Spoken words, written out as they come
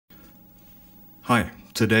Hi,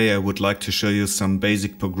 today I would like to show you some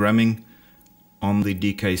basic programming on the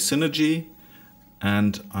DK Synergy,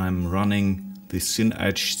 and I'm running the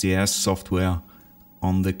SynHCS software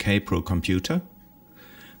on the Kaypro computer.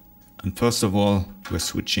 And first of all, we're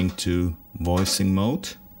switching to voicing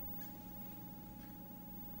mode.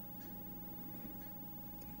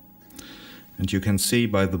 And you can see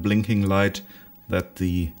by the blinking light that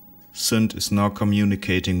the synth is now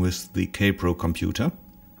communicating with the Kaypro computer.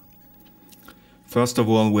 First of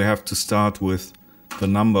all, we have to start with the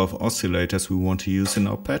number of oscillators we want to use in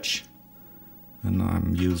our patch. And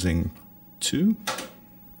I'm using 2.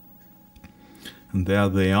 And there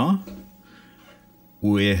they are.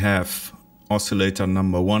 We have oscillator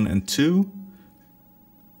number 1 and 2.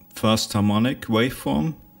 First harmonic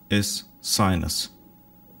waveform is sinus.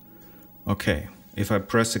 Okay, if I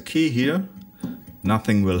press a key here,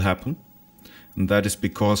 nothing will happen. And that is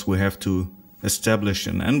because we have to establish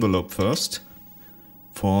an envelope first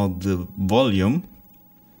for the volume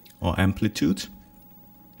or amplitude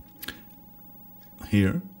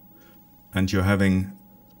here, and you're having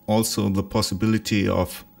also the possibility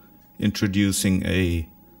of introducing a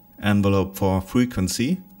envelope for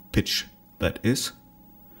frequency, pitch that is.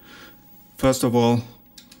 First of all,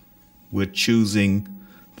 we're choosing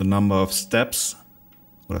the number of steps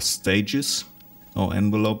or stages our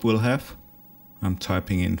envelope will have. I'm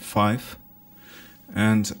typing in 5.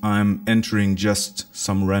 And I'm entering just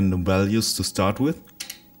some random values to start with.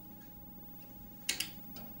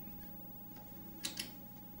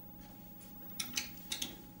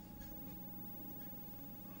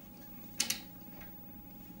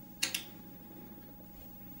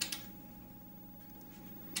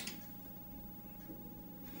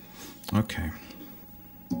 Okay.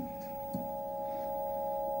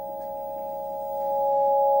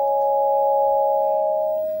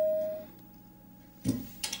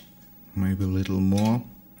 Maybe a little more.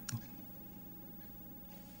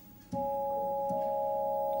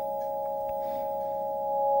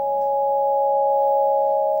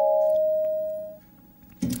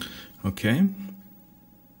 Okay.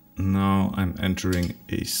 Now I'm entering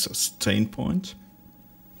a sustain point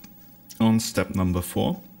on step number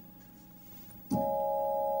 4.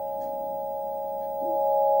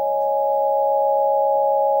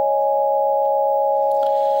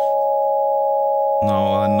 Now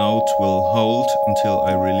our note will hold until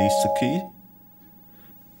I release the key,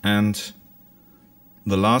 and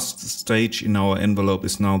the last stage in our envelope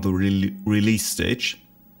is now the release stage.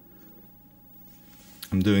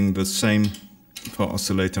 I'm doing the same for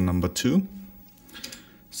oscillator number 2,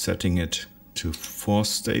 setting it to 4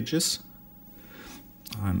 stages.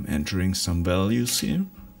 I'm entering some values here.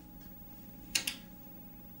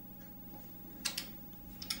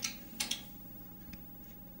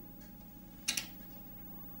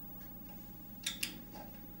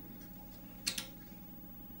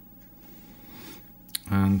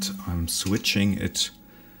 And I'm switching it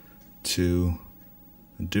to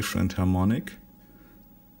a different harmonic.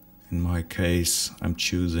 In my case, I'm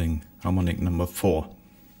choosing harmonic number 4.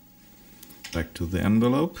 Back to the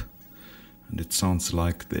envelope, and it sounds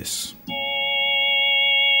like this.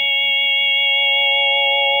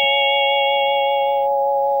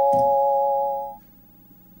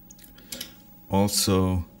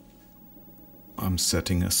 Also, I'm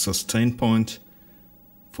setting a sustain point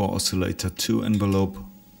for oscillator 2 envelope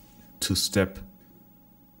to step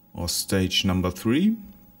or stage number 3.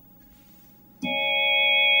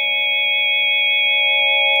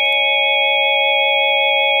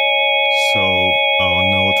 So our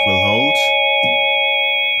note will hold.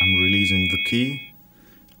 I'm releasing the key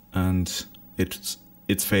and it's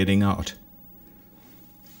fading out.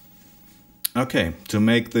 Okay, to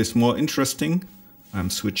make this more interesting, I'm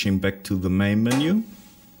switching back to the main menu.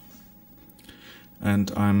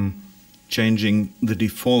 And I'm changing the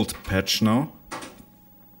default patch now.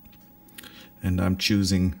 And I'm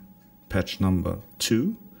choosing patch number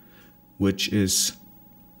 2, which is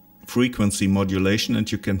frequency modulation.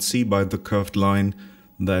 And you can see by the curved line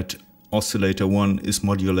that oscillator 1 is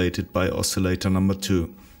modulated by oscillator number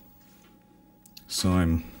 2. So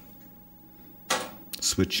I'm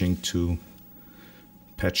switching to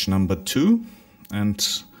patch number 2, and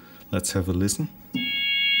let's have a listen.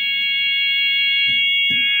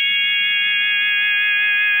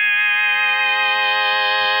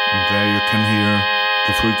 There you can hear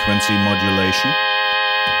the frequency modulation.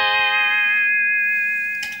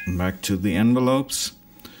 Back to the envelopes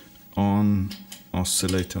on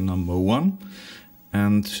oscillator number 1.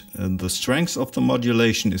 And the strength of the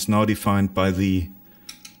modulation is now defined by the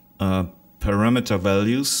parameter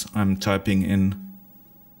values I'm typing in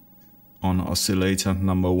on oscillator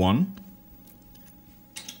number 1.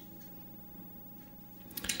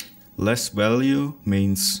 less value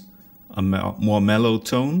means a more mellow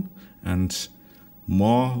tone, and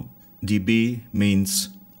more dB means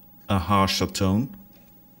a harsher tone.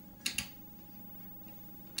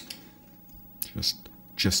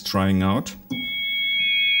 Just trying out.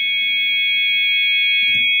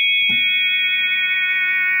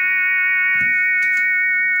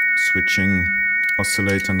 Switching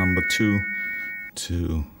oscillator number 2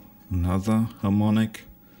 to another harmonic.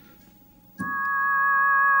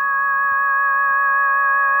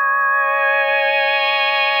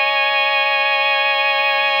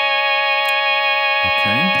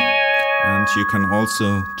 Okay, and you can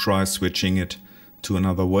also try switching it to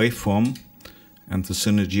another waveform, and the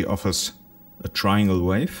Synergy offers a triangle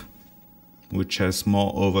wave, which has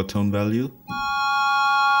more overtone value.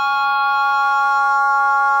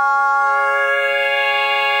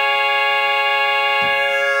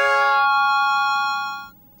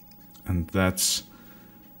 And that's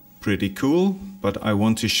pretty cool, but I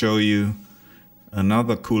want to show you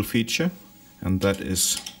another cool feature, and that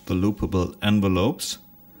is the loopable envelopes.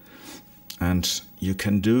 And you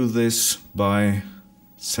can do this by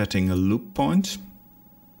setting a loop point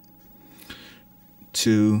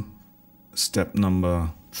to step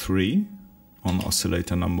number 3 on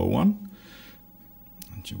oscillator number 1.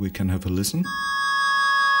 And we can have a listen.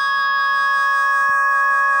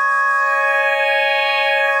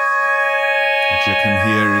 You can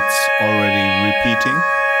hear it's already repeating.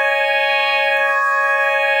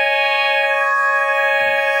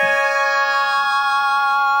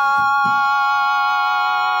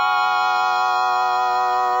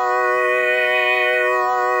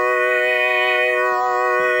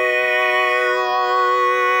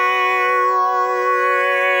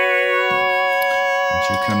 And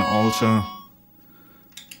you can alter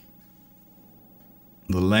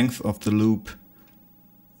the length of the loop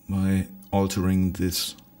by altering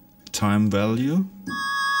this time value.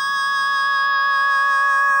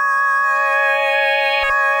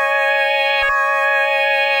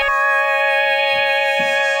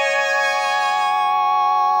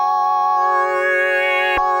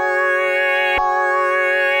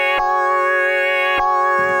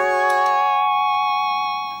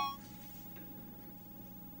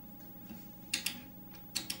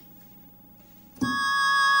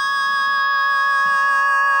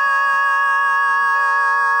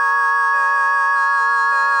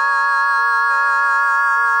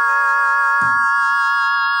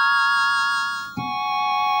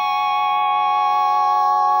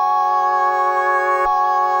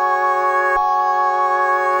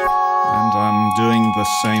 Doing the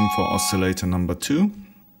same for oscillator number 2.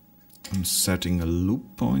 I'm setting a loop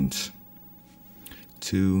point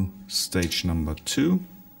to stage number 2.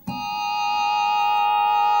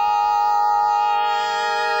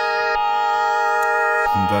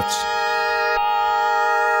 And that's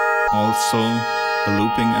also a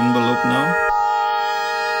looping envelope now.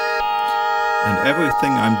 And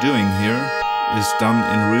everything I'm doing here is done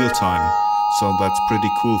in real time, so that's pretty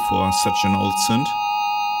cool for such an old synth.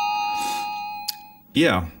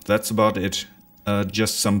 Yeah, that's about it.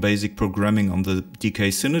 Just some basic programming on the DK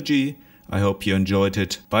Synergy. I hope you enjoyed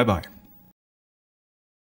it. Bye bye.